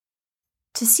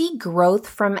To see growth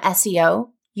from SEO,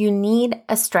 you need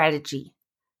a strategy.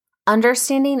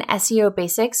 Understanding SEO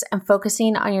basics and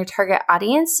focusing on your target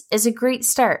audience is a great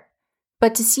start.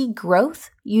 But to see growth,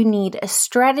 you need a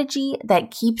strategy that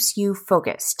keeps you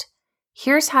focused.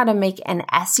 Here's how to make an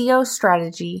SEO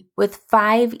strategy with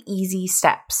 5 easy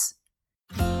steps.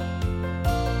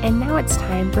 And now it's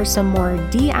time for some more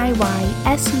DIY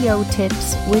SEO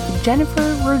tips with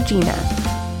Jennifer Rogina.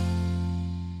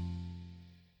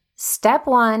 Step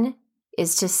 1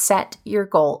 is to set your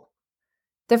goal.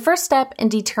 The first step in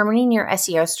determining your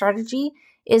SEO strategy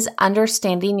is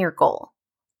understanding your goal.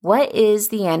 What is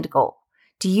the end goal?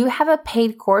 Do you have a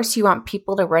paid course you want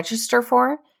people to register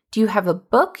for? Do you have a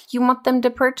book you want them to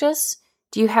purchase?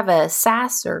 Do you have a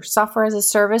SaaS or software as a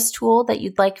service tool that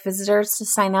you'd like visitors to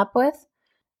sign up with?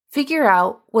 Figure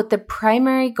out what the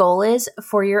primary goal is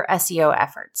for your SEO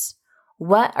efforts.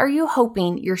 What are you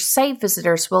hoping your site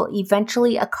visitors will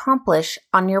eventually accomplish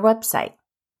on your website?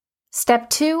 Step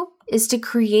 2 is to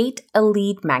create a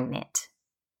lead magnet.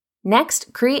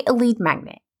 Next, create a lead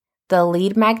magnet. The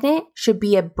lead magnet should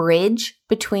be a bridge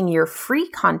between your free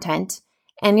content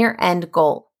and your end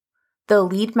goal. The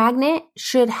lead magnet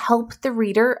should help the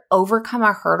reader overcome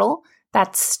a hurdle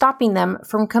that's stopping them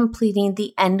from completing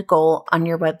the end goal on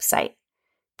your website.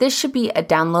 This should be a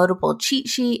downloadable cheat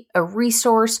sheet, a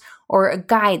resource, or a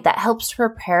guide that helps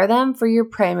prepare them for your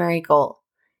primary goal.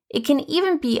 It can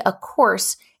even be a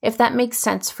course if that makes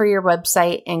sense for your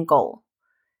website and goal.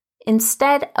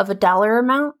 Instead of a dollar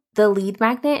amount, the lead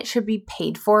magnet should be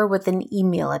paid for with an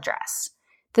email address.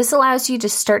 This allows you to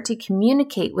start to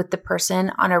communicate with the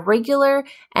person on a regular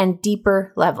and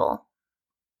deeper level.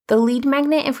 The lead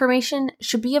magnet information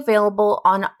should be available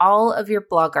on all of your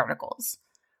blog articles.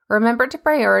 Remember to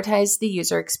prioritize the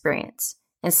user experience.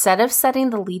 Instead of setting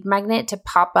the lead magnet to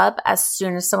pop up as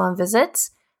soon as someone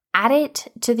visits, add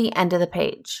it to the end of the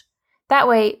page. That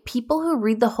way, people who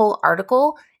read the whole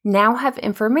article now have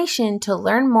information to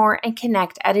learn more and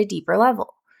connect at a deeper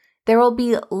level. There will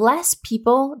be less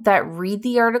people that read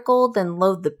the article than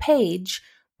load the page,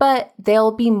 but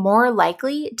they'll be more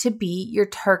likely to be your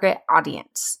target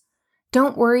audience.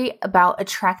 Don't worry about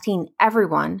attracting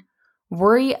everyone.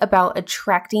 Worry about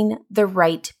attracting the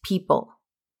right people.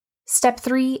 Step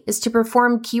 3 is to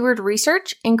perform keyword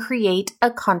research and create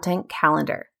a content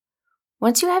calendar.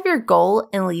 Once you have your goal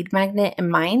and lead magnet in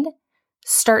mind,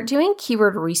 start doing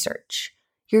keyword research.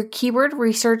 Your keyword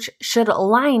research should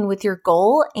align with your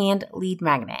goal and lead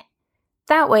magnet.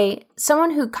 That way,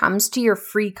 someone who comes to your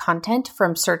free content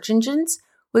from search engines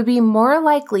would be more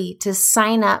likely to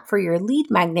sign up for your lead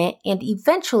magnet and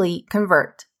eventually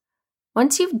convert.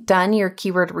 Once you've done your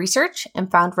keyword research and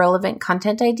found relevant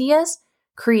content ideas,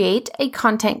 create a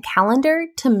content calendar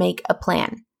to make a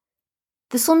plan.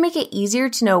 This will make it easier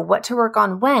to know what to work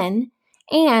on when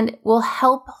and will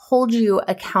help hold you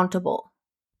accountable.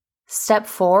 Step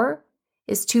 4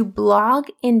 is to blog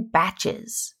in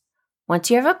batches. Once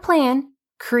you have a plan,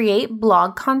 create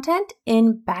blog content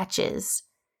in batches.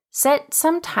 Set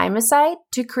some time aside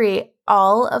to create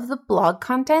all of the blog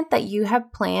content that you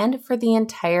have planned for the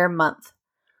entire month.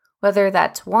 Whether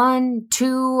that's 1,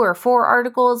 2, or 4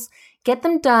 articles, get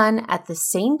them done at the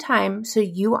same time so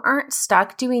you aren't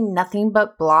stuck doing nothing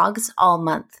but blogs all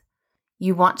month.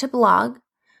 You want to blog,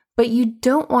 but you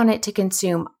don't want it to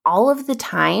consume all of the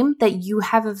time that you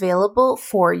have available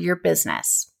for your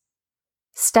business.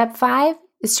 Step 5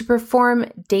 is to perform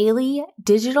daily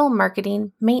digital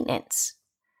marketing maintenance.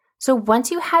 So once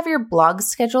you have your blog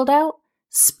scheduled out,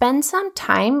 spend some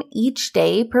time each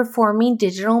day performing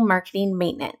digital marketing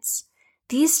maintenance.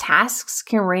 These tasks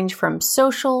can range from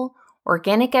social,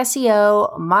 organic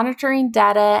SEO, monitoring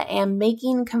data, and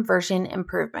making conversion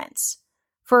improvements.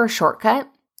 For a shortcut,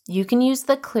 you can use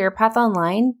the ClearPath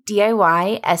Online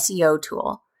DIY SEO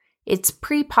tool. It's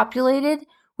pre-populated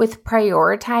with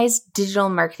prioritized digital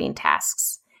marketing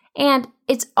tasks, and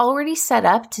it's already set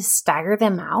up to stagger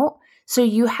them out, so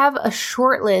you have a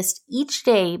short list each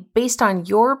day based on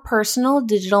your personal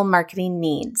digital marketing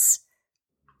needs.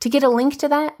 To get a link to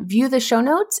that, view the show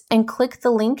notes and click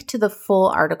the link to the full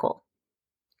article.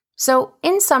 So,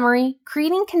 in summary,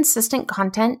 creating consistent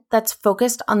content that's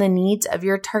focused on the needs of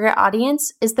your target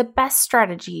audience is the best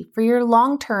strategy for your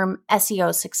long-term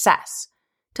SEO success.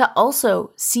 To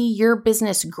also see your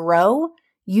business grow,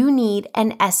 you need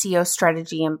an SEO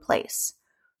strategy in place.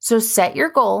 So set your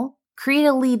goal, create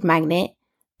a lead magnet,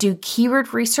 do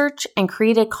keyword research and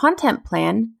create a content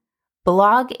plan,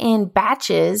 blog in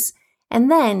batches, and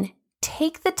then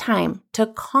take the time to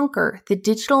conquer the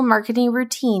digital marketing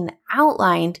routine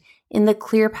outlined in the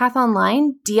ClearPath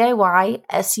Online DIY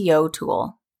SEO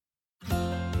tool.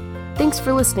 Thanks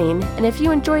for listening, and if you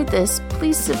enjoyed this,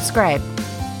 please subscribe.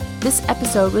 This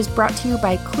episode was brought to you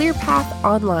by ClearPath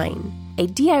Online, a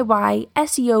DIY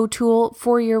SEO tool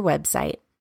for your website.